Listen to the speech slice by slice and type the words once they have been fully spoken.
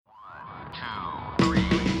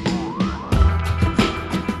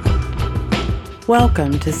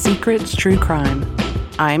Welcome to Secrets True Crime.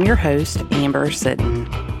 I am your host, Amber Sitton.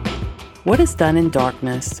 What is done in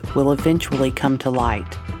darkness will eventually come to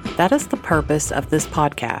light. That is the purpose of this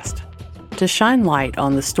podcast, to shine light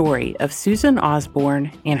on the story of Susan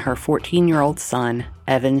Osborne and her 14-year-old son,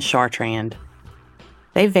 Evan Chartrand.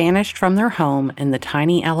 They vanished from their home in the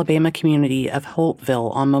tiny Alabama community of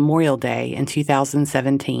Holtville on Memorial Day in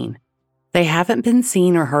 2017. They haven't been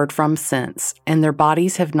seen or heard from since, and their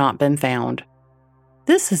bodies have not been found.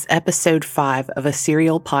 This is episode 5 of a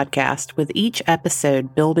serial podcast, with each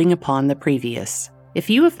episode building upon the previous. If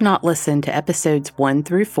you have not listened to episodes 1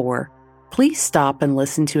 through 4, please stop and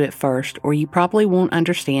listen to it first, or you probably won't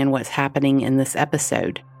understand what's happening in this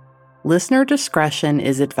episode. Listener discretion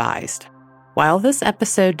is advised. While this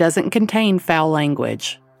episode doesn't contain foul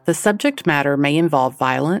language, the subject matter may involve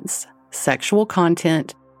violence, sexual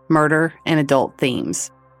content, murder, and adult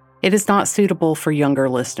themes. It is not suitable for younger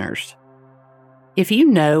listeners. If you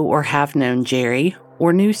know or have known Jerry,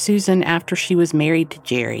 or knew Susan after she was married to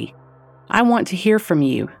Jerry, I want to hear from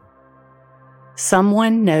you.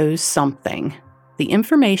 Someone knows something. The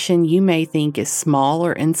information you may think is small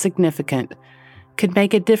or insignificant could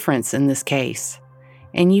make a difference in this case,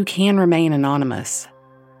 and you can remain anonymous.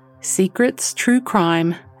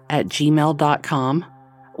 secretstruecrime@gmail.com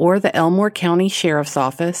or the Elmore County Sheriff's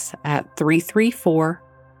Office at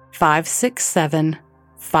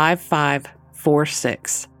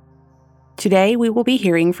 334-567-5546. Today, we will be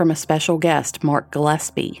hearing from a special guest, Mark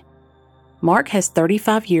Gillespie. Mark has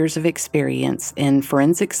 35 years of experience in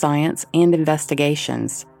forensic science and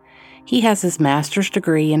investigations. He has his master's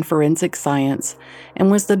degree in forensic science and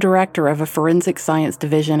was the director of a forensic science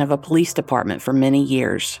division of a police department for many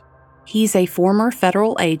years. He's a former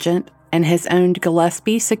federal agent and has owned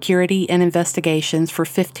Gillespie Security and Investigations for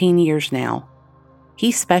 15 years now.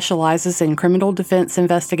 He specializes in criminal defense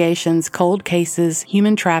investigations, cold cases,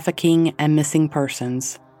 human trafficking, and missing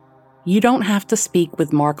persons. You don't have to speak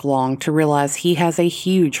with Mark long to realize he has a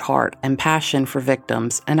huge heart and passion for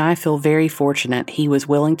victims, and I feel very fortunate he was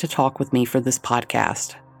willing to talk with me for this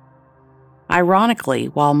podcast. Ironically,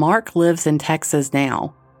 while Mark lives in Texas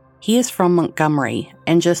now, he is from Montgomery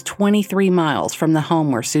and just 23 miles from the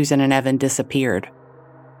home where Susan and Evan disappeared.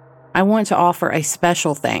 I want to offer a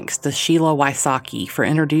special thanks to Sheila Wysocki for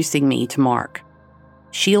introducing me to Mark.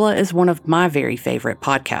 Sheila is one of my very favorite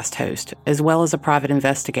podcast hosts, as well as a private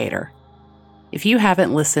investigator. If you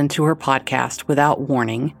haven't listened to her podcast Without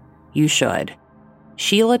Warning, you should.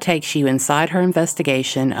 Sheila takes you inside her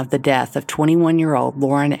investigation of the death of 21-year-old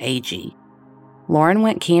Lauren Agee. Lauren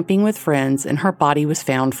went camping with friends and her body was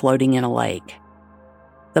found floating in a lake.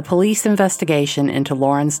 The police investigation into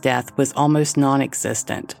Lauren's death was almost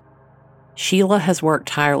non-existent. Sheila has worked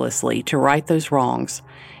tirelessly to right those wrongs,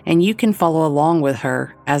 and you can follow along with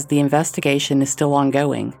her as the investigation is still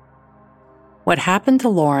ongoing. What happened to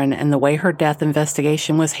Lauren and the way her death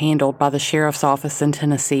investigation was handled by the sheriff's office in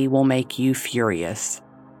Tennessee will make you furious.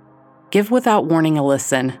 Give Without Warning a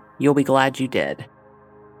listen. You'll be glad you did.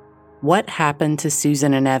 What happened to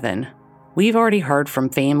Susan and Evan? We've already heard from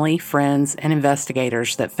family, friends, and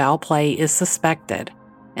investigators that foul play is suspected,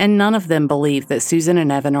 and none of them believe that Susan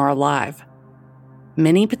and Evan are alive.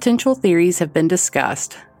 Many potential theories have been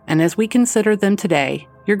discussed, and as we consider them today,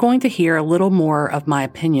 you're going to hear a little more of my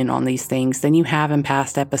opinion on these things than you have in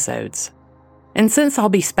past episodes. And since I'll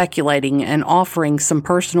be speculating and offering some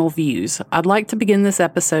personal views, I'd like to begin this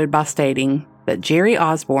episode by stating that Jerry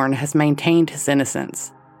Osborne has maintained his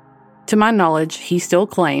innocence. To my knowledge, he still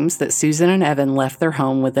claims that Susan and Evan left their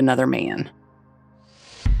home with another man.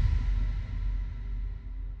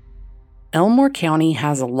 Elmore County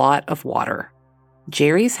has a lot of water.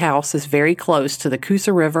 Jerry's house is very close to the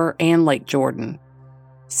Coosa River and Lake Jordan.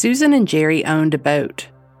 Susan and Jerry owned a boat.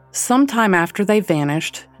 Sometime after they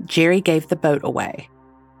vanished, Jerry gave the boat away.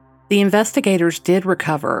 The investigators did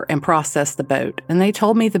recover and process the boat, and they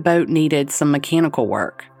told me the boat needed some mechanical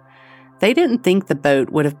work. They didn't think the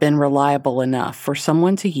boat would have been reliable enough for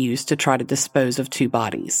someone to use to try to dispose of 2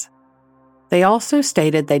 bodies. They also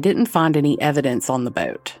stated they didn't find any evidence on the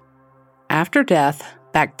boat. After death,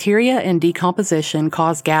 bacteria and decomposition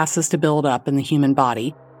cause gases to build up in the human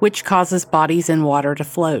body, which causes bodies in water to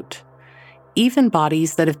float. Even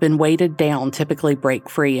bodies that have been weighted down typically break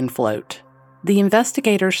free and float. The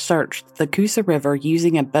investigators searched the Coosa River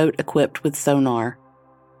using a boat equipped with sonar.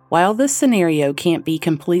 While this scenario can't be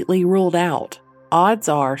completely ruled out, odds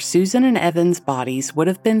are Susan and Evan's bodies would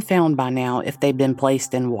have been found by now if they'd been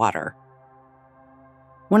placed in water.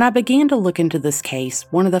 When I began to look into this case,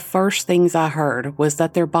 one of the first things I heard was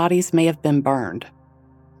that their bodies may have been burned.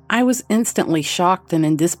 I was instantly shocked and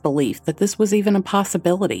in disbelief that this was even a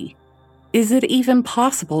possibility. Is it even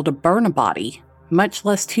possible to burn a body, much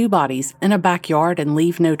less two bodies, in a backyard and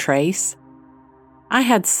leave no trace? I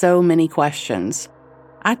had so many questions.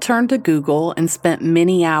 I turned to Google and spent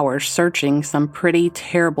many hours searching some pretty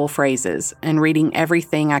terrible phrases and reading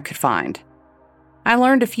everything I could find. I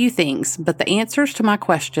learned a few things, but the answers to my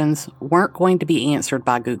questions weren't going to be answered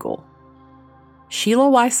by Google. Sheila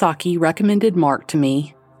Wysocki recommended Mark to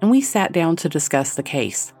me, and we sat down to discuss the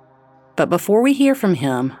case. But before we hear from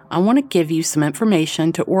him, I want to give you some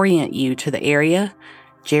information to orient you to the area,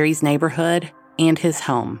 Jerry's neighborhood, and his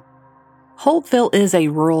home. Holtville is a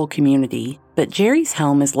rural community, but Jerry's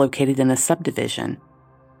home is located in a subdivision.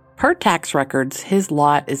 Per tax records, his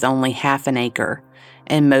lot is only half an acre,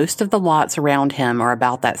 and most of the lots around him are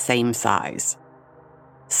about that same size.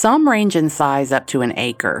 Some range in size up to an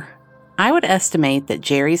acre. I would estimate that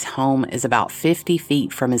Jerry's home is about 50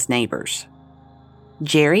 feet from his neighbor's.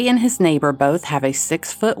 Jerry and his neighbor both have a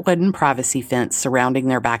 6-foot wooden privacy fence surrounding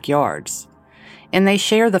their backyards, and they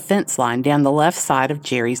share the fence line down the left side of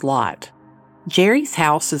Jerry's lot. Jerry's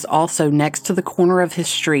house is also next to the corner of his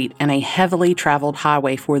street and a heavily traveled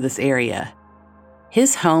highway for this area.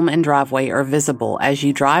 His home and driveway are visible as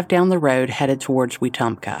you drive down the road headed towards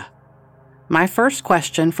Wetumpka. My first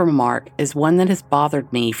question for Mark is one that has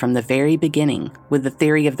bothered me from the very beginning with the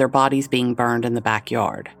theory of their bodies being burned in the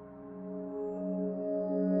backyard.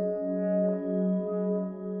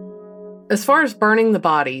 As far as burning the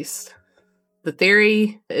bodies, the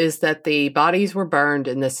theory is that the bodies were burned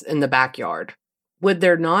in the backyard. Would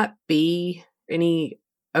there not be any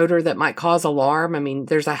odor that might cause alarm? I mean,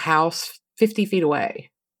 there's a house 50 feet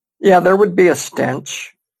away. Yeah, there would be a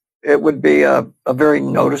stench. It would be a very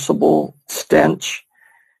noticeable stench.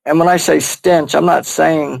 And when I say stench, I'm not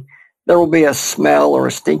saying there will be a smell or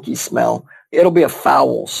a stinky smell. It'll be a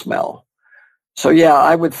foul smell. So yeah,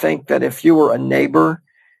 I would think that if you were a neighbor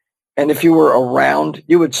and if you were around,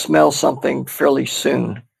 you would smell something fairly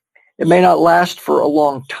soon. It may not last for a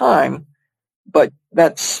long time, but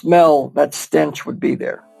that smell, that stench would be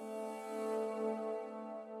there.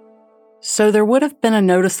 So there would have been a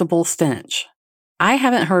noticeable stench. I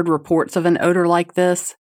haven't heard reports of an odor like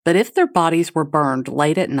this, but if their bodies were burned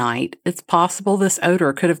late at night, it's possible this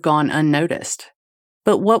odor could have gone unnoticed.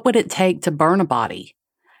 But what would it take to burn a body?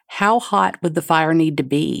 How hot would the fire need to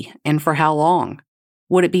be, and for how long?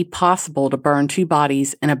 Would it be possible to burn two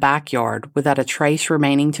bodies in a backyard without a trace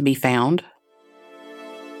remaining to be found?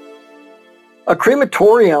 A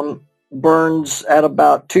crematorium burns at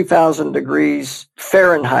about 2,000 degrees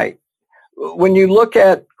Fahrenheit. When you look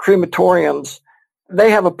at crematoriums, they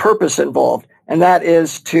have a purpose involved, and that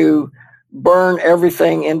is to burn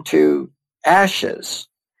everything into ashes.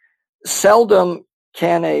 Seldom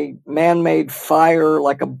can a man-made fire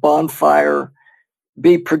like a bonfire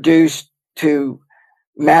be produced to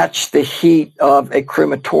match the heat of a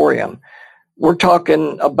crematorium. We're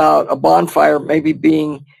talking about a bonfire maybe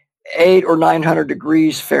being 800 or 900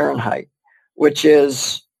 degrees Fahrenheit, which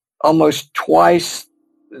is almost twice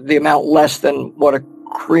the amount less than what a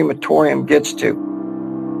crematorium gets to.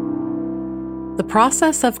 The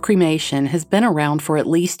process of cremation has been around for at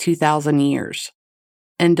least 2,000 years.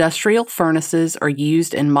 Industrial furnaces are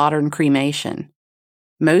used in modern cremation.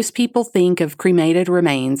 Most people think of cremated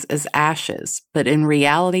remains as ashes, but in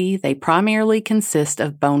reality, they primarily consist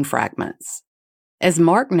of bone fragments. As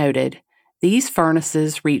Mark noted, these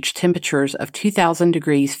furnaces reach temperatures of 2,000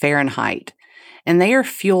 degrees Fahrenheit, and they are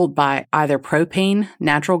fueled by either propane,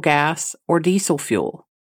 natural gas, or diesel fuel.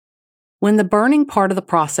 When the burning part of the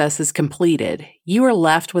process is completed, you are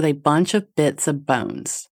left with a bunch of bits of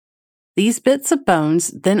bones. These bits of bones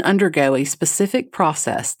then undergo a specific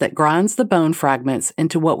process that grinds the bone fragments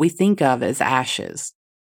into what we think of as ashes.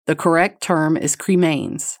 The correct term is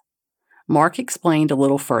cremains. Mark explained a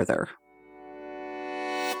little further.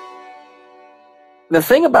 The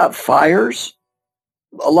thing about fires,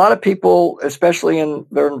 a lot of people, especially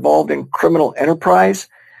they're involved in criminal enterprise,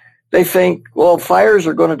 they think, well, fires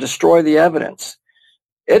are going to destroy the evidence.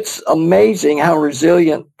 It's amazing how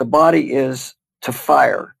resilient the body is to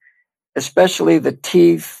fire, especially the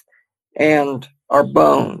teeth and our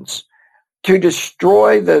bones. To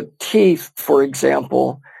destroy the teeth, for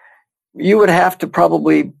example, you would have to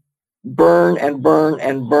probably burn and burn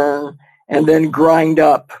and burn and then grind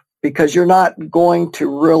up, because you're not going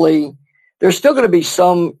to really, there's still going to be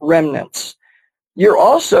some remnants. You're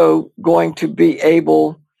also going to be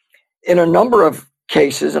able, in a number of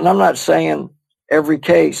cases, and I'm not saying every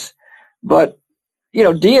case, but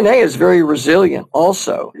DNA is very resilient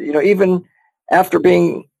also. Even after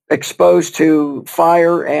being exposed to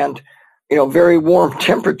fire and very warm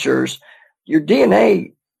temperatures, your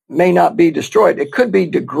DNA may not be destroyed. It could be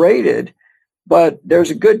degraded, but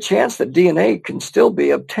there's a good chance that DNA can still be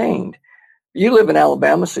obtained. You live in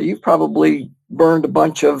Alabama, so you've probably burned a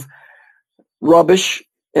bunch of rubbish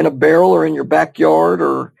in a barrel or in your backyard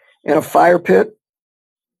or in a fire pit.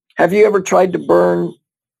 Have you ever tried to burn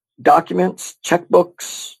documents,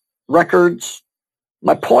 checkbooks, records?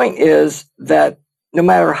 My point is that no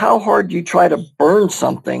matter how hard you try to burn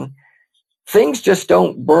something, things just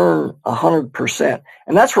don't burn 100%.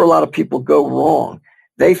 And that's where a lot of people go wrong.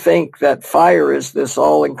 They think that fire is this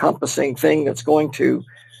all-encompassing thing that's going to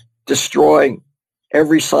destroy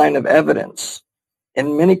every sign of evidence.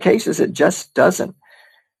 In many cases, it just doesn't.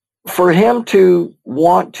 For him to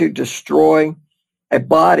want to destroy a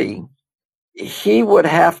body, he would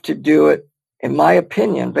have to do it, in my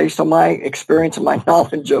opinion, based on my experience and my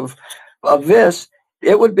knowledge of this,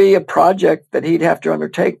 it would be a project that he'd have to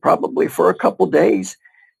undertake probably for a couple days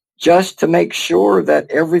just to make sure that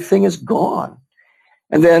everything is gone.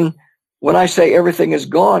 And then when I say everything is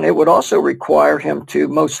gone, it would also require him to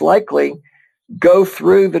most likely go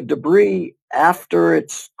through the debris after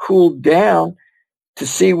it's cooled down to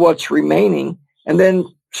see what's remaining and then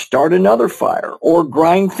start another fire or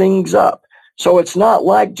grind things up. So it's not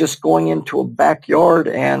like just going into a backyard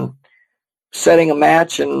and setting a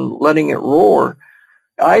match and letting it roar.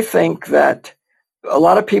 I think that a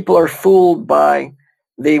lot of people are fooled by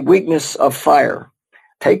the weakness of fire.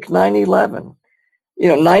 Take 9/11.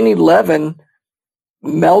 9/11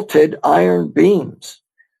 melted iron beams,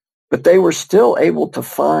 but they were still able to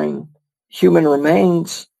find human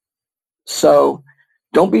remains. So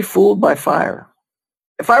don't be fooled by fire.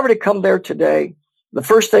 If I were to come there today, the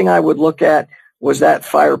first thing I would look at was that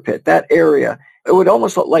fire pit, that area. It would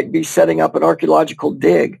almost look like be setting up an archaeological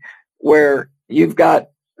dig where you've got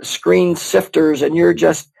screen sifters and you're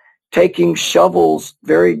just taking shovels,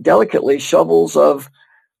 very delicately, shovels of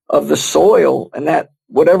the soil and that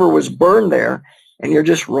whatever was burned there, and you're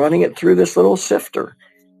just running it through this little sifter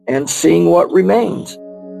and seeing what remains.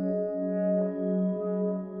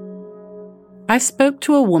 I spoke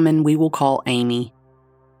to a woman we will call Amy.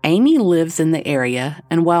 Amy lives in the area,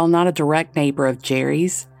 and while not a direct neighbor of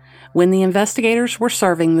Jerry's, when the investigators were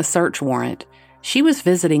serving the search warrant, she was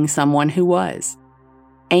visiting someone who was.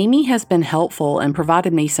 Amy has been helpful and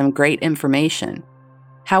provided me some great information.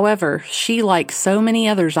 However, she, like so many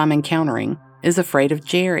others I'm encountering, is afraid of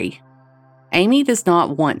Jerry. Amy does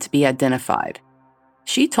not want to be identified.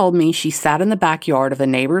 She told me she sat in the backyard of a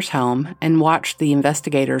neighbor's home and watched the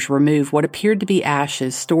investigators remove what appeared to be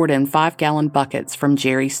ashes stored in 5-gallon buckets from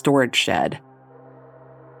Jerry's storage shed.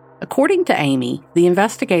 According to Amy, the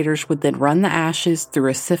investigators would then run the ashes through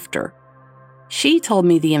a sifter. She told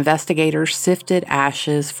me the investigators sifted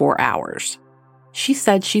ashes for hours. She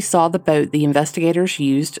said she saw the boat the investigators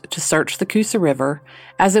used to search the Coosa River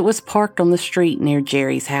as it was parked on the street near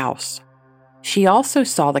Jerry's house. She also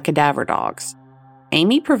saw the cadaver dogs.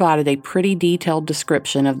 Amy provided a pretty detailed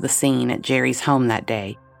description of the scene at Jerry's home that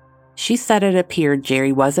day. She said it appeared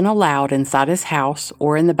Jerry wasn't allowed inside his house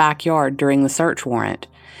or in the backyard during the search warrant,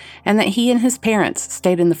 and that he and his parents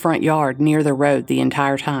stayed in the front yard near the road the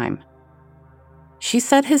entire time. She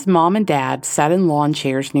said his mom and dad sat in lawn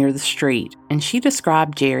chairs near the street, and she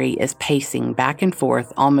described Jerry as pacing back and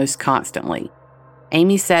forth almost constantly.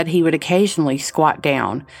 Amy said he would occasionally squat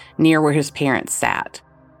down near where his parents sat.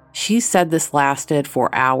 She said this lasted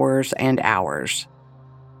for hours and hours.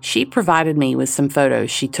 She provided me with some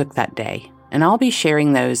photos she took that day, and I'll be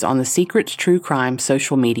sharing those on the Secrets True Crime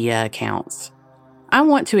social media accounts. I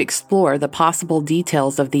want to explore the possible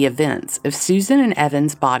details of the events if Susan and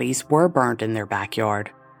Evan's bodies were burned in their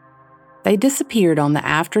backyard. They disappeared on the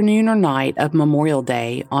afternoon or night of Memorial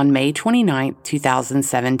Day on May 29,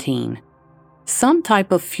 2017. Some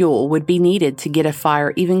type of fuel would be needed to get a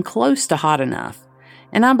fire even close to hot enough,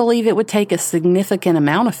 and I believe it would take a significant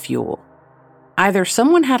amount of fuel. Either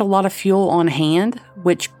someone had a lot of fuel on hand,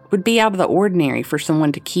 which would be out of the ordinary for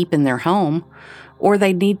someone to keep in their home, or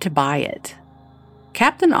they'd need to buy it.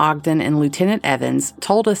 Captain Ogden and Lieutenant Evans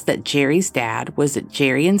told us that Jerry's dad was at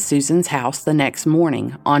Jerry and Susan's house the next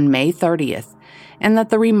morning on May 30th, and that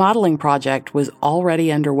the remodeling project was already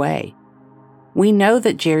underway. We know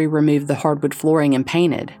that Jerry removed the hardwood flooring and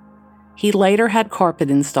painted. He later had carpet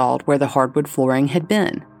installed where the hardwood flooring had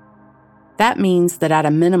been. That means that at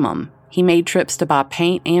a minimum, he made trips to buy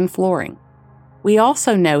paint and flooring. We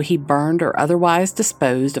also know he burned or otherwise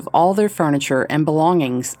disposed of all their furniture and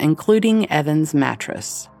belongings, including Evan's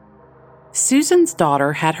mattress. Susan's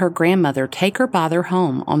daughter had her grandmother take her by their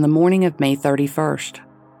home on the morning of May 31st.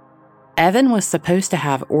 Evan was supposed to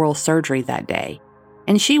have oral surgery that day.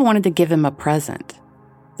 and she wanted to give him a present.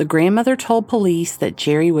 The grandmother told police that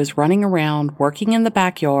Jerry was running around working in the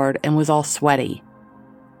backyard and was all sweaty.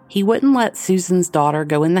 He wouldn't let Susan's daughter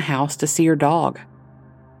go in the house to see her dog.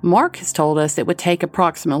 Mark has told us it would take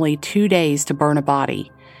approximately 2 days to burn a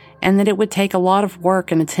body, and that it would take a lot of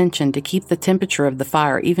work and attention to keep the temperature of the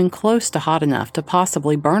fire even close to hot enough to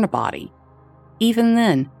possibly burn a body. Even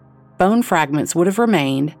then, bone fragments would have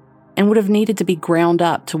remained and would have needed to be ground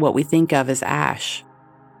up to what we think of as ash.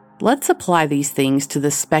 Let's apply these things to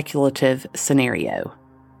this speculative scenario.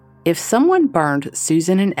 If someone burned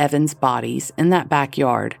Susan and Evan's bodies in that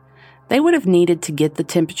backyard, they would have needed to get the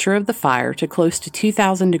temperature of the fire to close to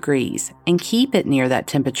 2,000 degrees and keep it near that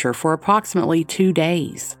temperature for approximately 2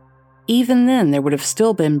 days. Even then, there would have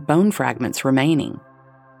still been bone fragments remaining.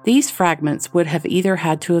 These fragments would have either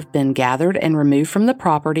had to have been gathered and removed from the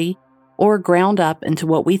property or ground up into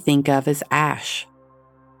what we think of as ash.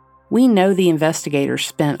 We know the investigators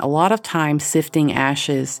spent a lot of time sifting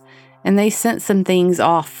ashes, and they sent some things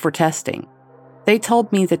off for testing. They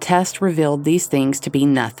told me the test revealed these things to be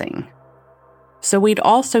nothing. So we'd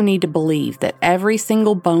also need to believe that every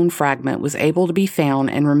single bone fragment was able to be found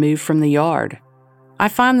and removed from the yard. I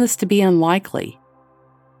find this to be unlikely.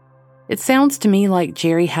 It sounds to me like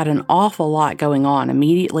Jerry had an awful lot going on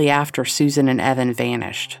immediately after Susan and Evan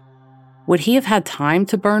vanished. Would he have had time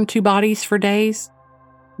to burn 2 bodies for days?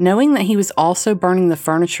 Knowing that he was also burning the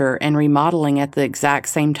furniture and remodeling at the exact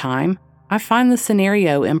same time, I find the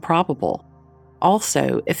scenario improbable.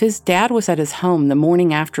 Also, if his dad was at his home the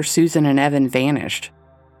morning after Susan and Evan vanished,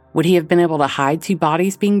 would he have been able to hide 2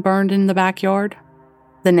 bodies being burned in the backyard?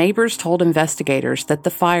 The neighbors told investigators that the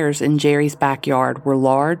fires in Jerry's backyard were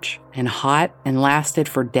large and hot and lasted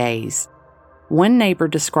for days. One neighbor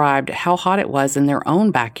described how hot it was in their own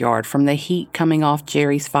backyard from the heat coming off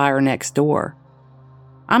Jerry's fire next door.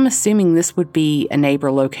 I'm assuming this would be a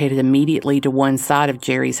neighbor located immediately to one side of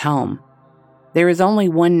Jerry's home. There is only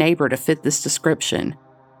one neighbor to fit this description,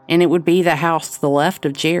 and it would be the house to the left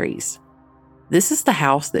of Jerry's. This is the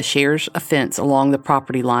house that shares a fence along the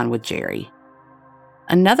property line with Jerry.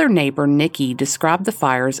 Another neighbor, Nikki, described the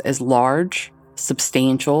fires as large,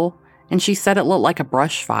 substantial, and she said it looked like a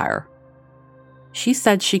brush fire. She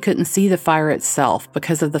said she couldn't see the fire itself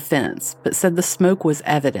because of the fence, but said the smoke was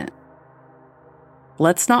evident.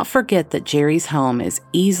 Let's not forget that Jerry's home is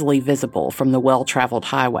easily visible from the well-traveled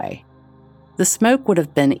highway. The smoke would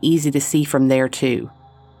have been easy to see from there too.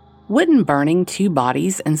 Wouldn't burning 2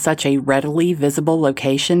 bodies in such a readily visible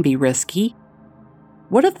location be risky?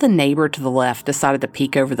 What if the neighbor to the left decided to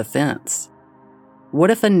peek over the fence?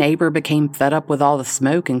 What if a neighbor became fed up with all the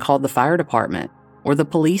smoke and called the fire department or the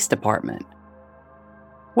police department?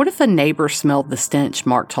 What if a neighbor smelled the stench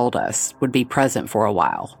Mark told us would be present for a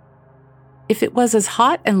while? If it was as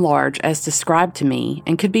hot and large as described to me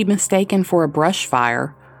and could be mistaken for a brush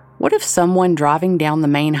fire, what if someone driving down the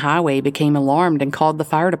main highway became alarmed and called the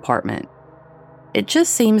fire department? It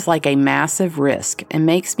just seems like a massive risk and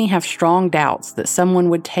makes me have strong doubts that someone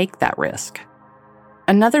would take that risk.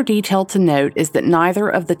 Another detail to note is that neither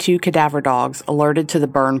of the 2 cadaver dogs alerted to the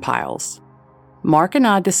burn piles. Mark and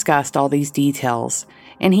I discussed all these details,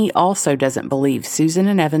 and he also doesn't believe Susan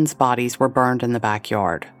and Evan's bodies were burned in the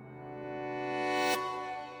backyard.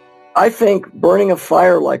 I think burning a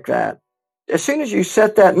fire like that, as soon as you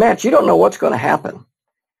set that match, you don't know what's going to happen.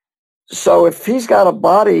 So if he's got a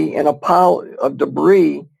body in a pile of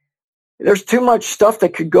debris, there's too much stuff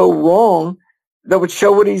that could go wrong that would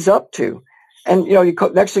show what he's up to. And,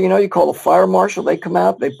 next thing you know, you call the fire marshal, they come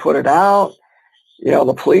out, they put it out,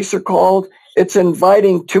 the police are called. It's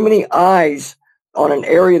inviting too many eyes on an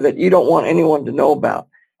area that you don't want anyone to know about.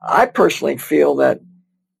 I personally feel that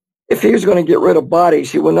if he was going to get rid of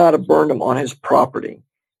bodies, he would not have burned them on his property.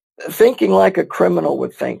 Thinking like a criminal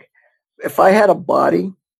would think, if I had a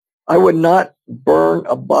body, I would not burn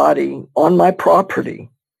a body on my property.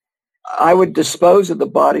 I would dispose of the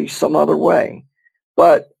body some other way.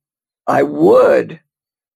 But I would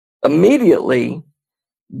immediately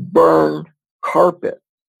burn carpet,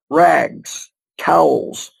 rags,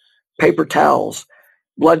 towels, paper towels,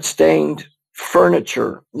 blood-stained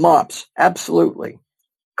furniture, mops. Absolutely.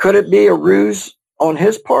 Could it be a ruse on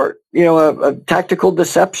his part? A tactical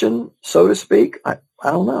deception, so to speak? I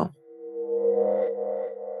don't know.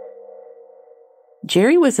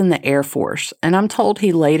 Jerry was in the Air Force, and I'm told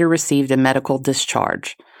he later received a medical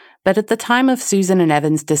discharge. But at the time of Susan and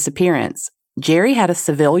Evan's disappearance, Jerry had a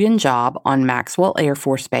civilian job on Maxwell Air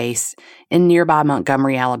Force Base in nearby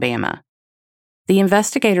Montgomery, Alabama. The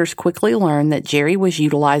investigators quickly learned that Jerry was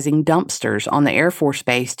utilizing dumpsters on the Air Force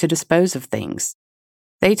Base to dispose of things.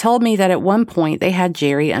 They told me that at one point they had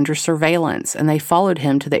Jerry under surveillance and they followed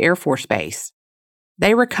him to the Air Force Base.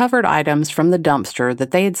 They recovered items from the dumpster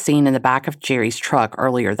that they had seen in the back of Jerry's truck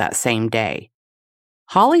earlier that same day.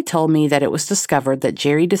 Holly told me that it was discovered that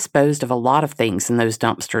Jerry disposed of a lot of things in those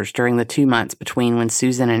dumpsters during the 2 months between when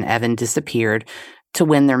Susan and Evan disappeared to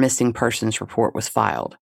when their missing persons report was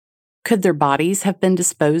filed. Could their bodies have been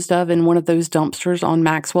disposed of in one of those dumpsters on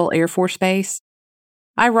Maxwell Air Force Base?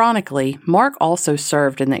 Ironically, Mark also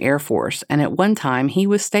served in the Air Force, and at one time he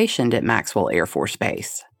was stationed at Maxwell Air Force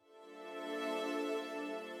Base.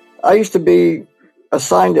 I used to be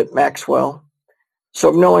assigned at Maxwell,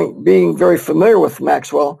 so being very familiar with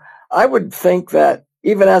Maxwell, I would think that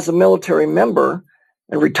even as a military member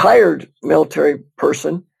and retired military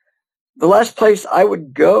person, the last place I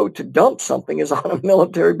would go to dump something is on a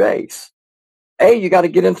military base. You got to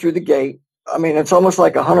get in through the gate. I mean, it's almost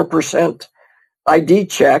like 100% ID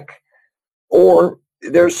check, or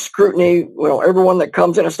there's scrutiny, everyone that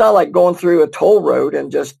comes in. It's not like going through a toll road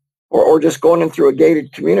and just going in through a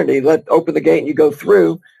gated community. Open the gate and you go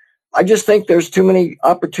through. I just think there's too many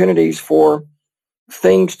opportunities for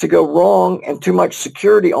things to go wrong and too much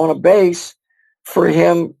security on a base for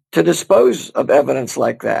him to dispose of evidence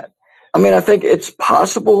like that. I mean, I think it's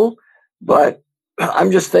possible, but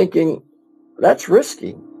I'm just thinking that's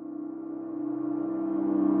risky.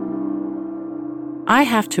 I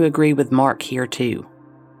have to agree with Mark here too.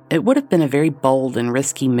 It would have been a very bold and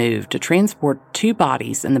risky move to transport 2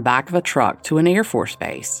 bodies in the back of a truck to an Air Force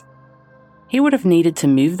base. He would have needed to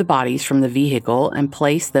move the bodies from the vehicle and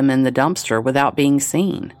place them in the dumpster without being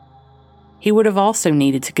seen. He would have also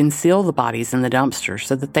needed to conceal the bodies in the dumpster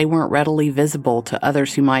so that they weren't readily visible to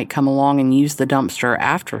others who might come along and use the dumpster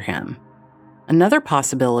after him. Another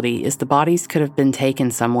possibility is the bodies could have been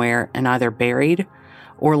taken somewhere and either buried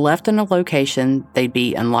or left in a location they'd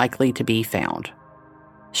be unlikely to be found.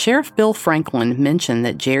 Sheriff Bill Franklin mentioned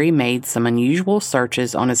that Jerry made some unusual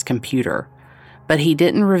searches on his computer, but he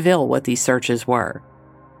didn't reveal what these searches were.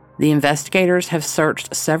 The investigators have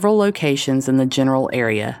searched several locations in the general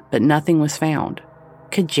area, but nothing was found.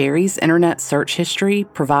 Could Jerry's internet search history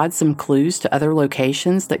provide some clues to other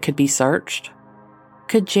locations that could be searched?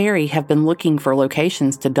 Could Jerry have been looking for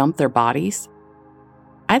locations to dump their bodies?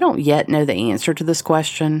 I don't yet know the answer to this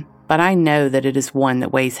question, but I know that it is one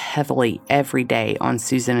that weighs heavily every day on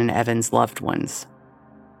Susan and Evan's loved ones.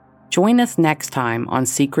 Join us next time on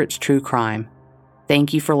Secrets True Crime.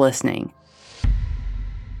 Thank you for listening.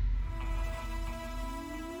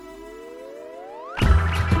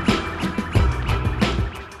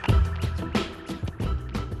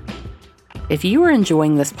 If you are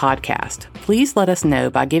enjoying this podcast, please let us know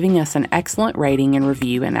by giving us an excellent rating and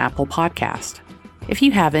review in Apple Podcast. If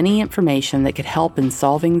you have any information that could help in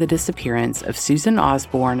solving the disappearance of Susan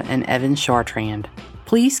Osborne and Evan Chartrand,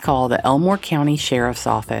 please call the Elmore County Sheriff's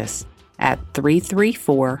Office at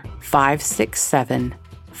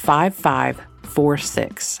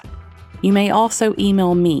 334-567-5546. You may also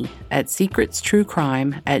email me at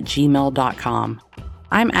secretstruecrime@gmail.com.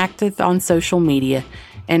 I'm active on social media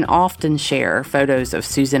and often share photos of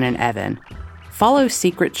Susan and Evan. Follow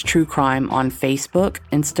Secrets True Crime on Facebook,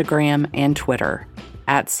 Instagram, and Twitter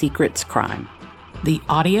 @SecretsCrime. The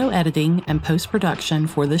audio editing and post-production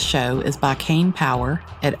for this show is by Kane Power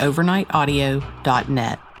at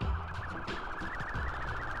overnightaudio.net.